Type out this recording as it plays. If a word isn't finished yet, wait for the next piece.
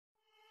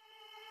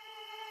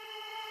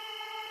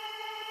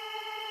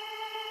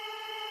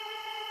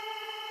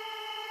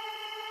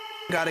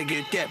Gotta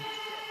get that.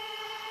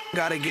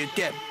 Gotta get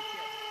that.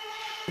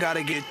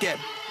 Gotta get that.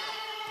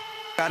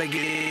 Gotta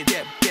get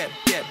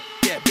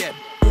that.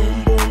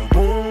 Boom, boom,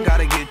 boom.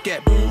 Gotta get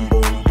that. Boom,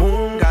 boom,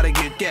 boom. Gotta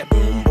get that.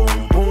 Boom,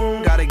 boom,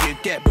 boom. Gotta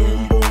get that.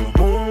 Boom, boom,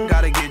 boom.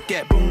 Gotta get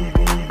that. Boom,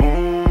 boom,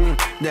 boom.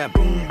 That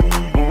boom,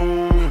 boom,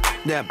 boom.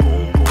 That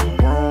boom, boom,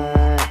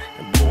 boom.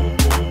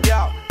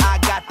 Yo, I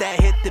got that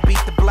hit to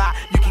beat the block.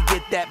 You can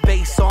get that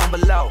bass on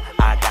below.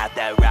 I got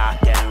that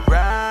rock and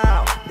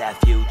roll, that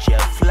future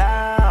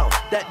flow,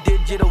 that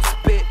digital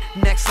spit,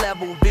 next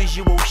level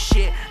visual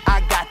shit.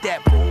 I got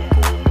that boom,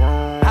 boom,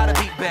 boom. How the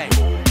beat bang?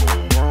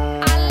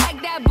 I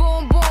like that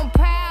boom, boom,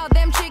 pow.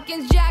 Them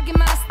chickens jogging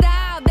my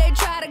style. They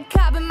try to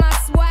copy my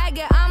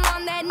swagger. I'm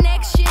on that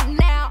next shit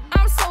now.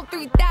 I'm sold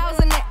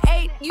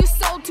 3008. You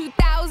sold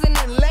 2000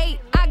 and late.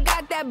 I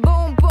got that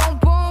boom, boom,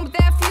 boom.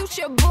 That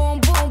future boom,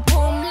 boom,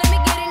 boom. Let me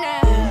get it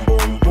now.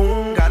 Boom, boom,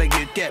 boom. Gotta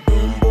get that.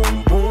 Boom,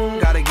 boom, boom.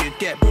 Gotta get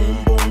that.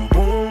 Boom, boom,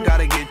 boom.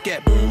 Gotta get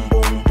that. Boom,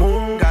 boom,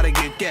 boom. Gotta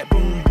get that.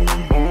 Boom,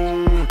 boom,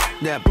 boom.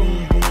 That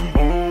boom, boom,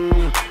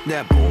 boom.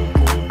 That boom,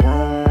 boom,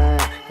 boom.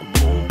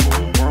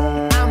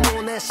 I'm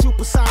on that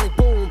supersonic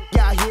boom.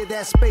 Y'all hear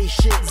that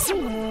spaceship?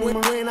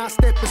 When I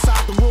step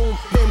inside the room,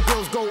 them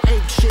girls go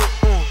ape shit.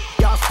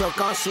 Y'all stuck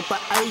on super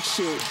 8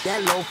 shit.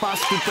 That lo-fi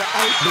super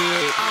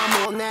 8-bit.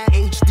 I'm on that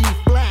HD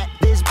flat.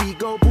 This beat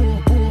go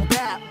boom, boom,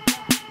 bap.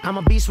 I'm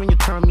a beast when you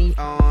turn me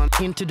on.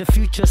 Into the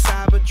future,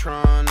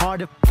 Cybertron.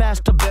 Harder,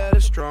 faster, better,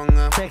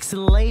 stronger. Sexy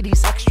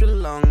ladies, extra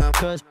longer.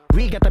 Cause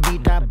we got to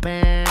beat that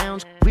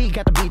bounce. We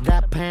got to beat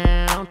that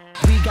pound.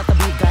 We got to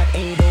beat that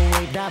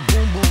 808, that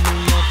boom, boom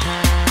in your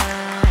town.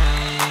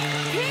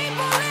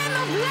 People in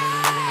the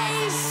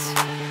place,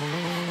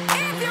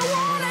 if you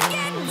wanna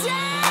get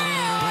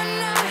down,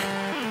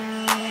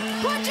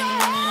 put your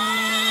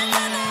hands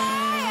in the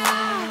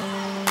air.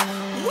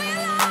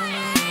 Will I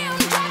am,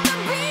 drop the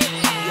beat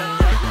now.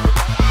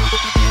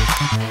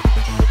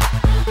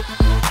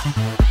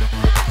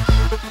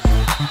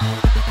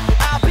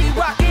 I'll be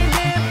rocking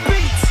them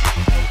beats.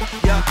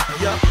 Yup,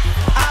 yup.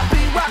 I'll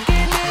be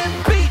rocking them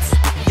beats.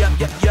 Yup,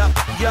 yup, yup,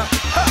 yup.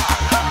 Ha,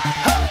 ha,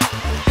 ha.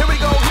 Here we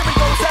go,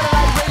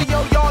 satellite radio.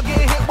 Y'all get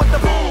hit with the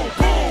boom,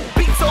 boom.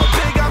 Beat so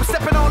big, I'm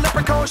stepping on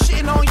leprechaun,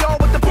 shitting on y'all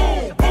with the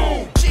boom,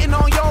 boom. Shitting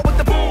on y'all with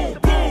the boom,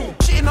 boom.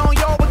 Shitting on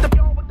y'all with the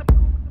boom.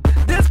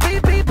 This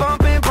beat be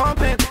bumping,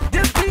 bumping.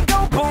 This beat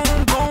go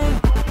boom, boom.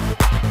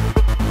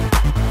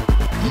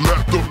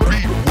 Let the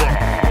beat rock.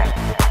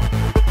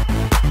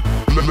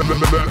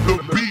 Let the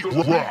beat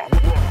rock.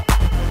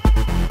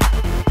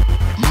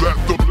 Let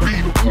the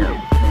beat rock.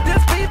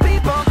 This beat be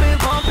bumping,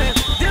 bumping.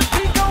 This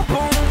beat go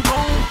boom,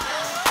 boom.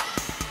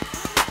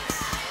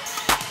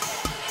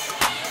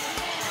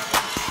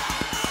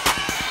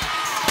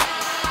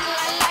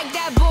 I like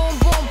that boom,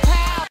 boom,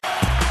 pow.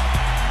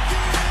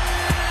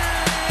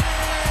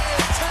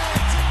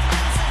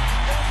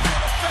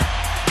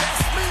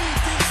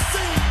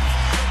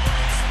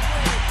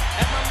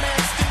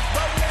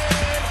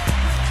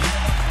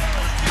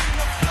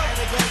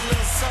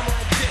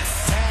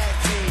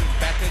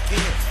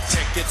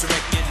 Get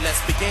record, let's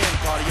begin.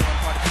 Party on,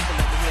 party people,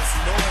 let me hear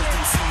some noise.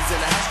 DC's in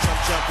the house,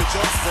 jump with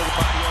yours.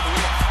 Everybody over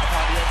here, a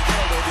party over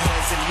there. Wave your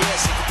hands in the air,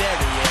 shake it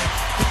down, yeah.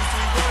 These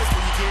 3 words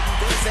when you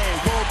getting busy.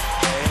 Whoop,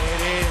 there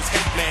it is,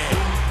 hate man.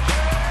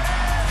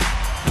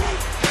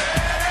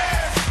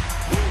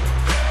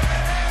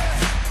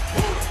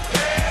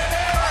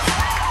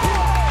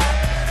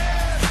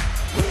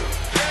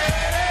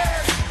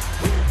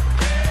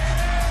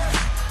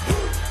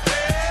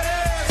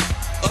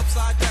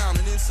 Upside down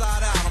and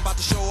inside out. I'm about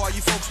to show all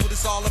you folks what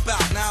it's all about.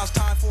 Now it's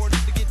time for it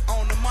to get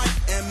on the mic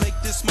and make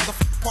this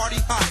motherfucking party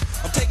hot.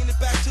 I'm taking it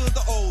back to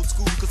the old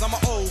school, cause I'm an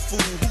old fool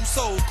who's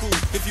so cool.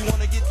 If you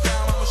wanna get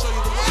down, I'ma show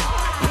you the way.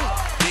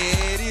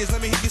 There it is,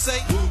 let me hear you say.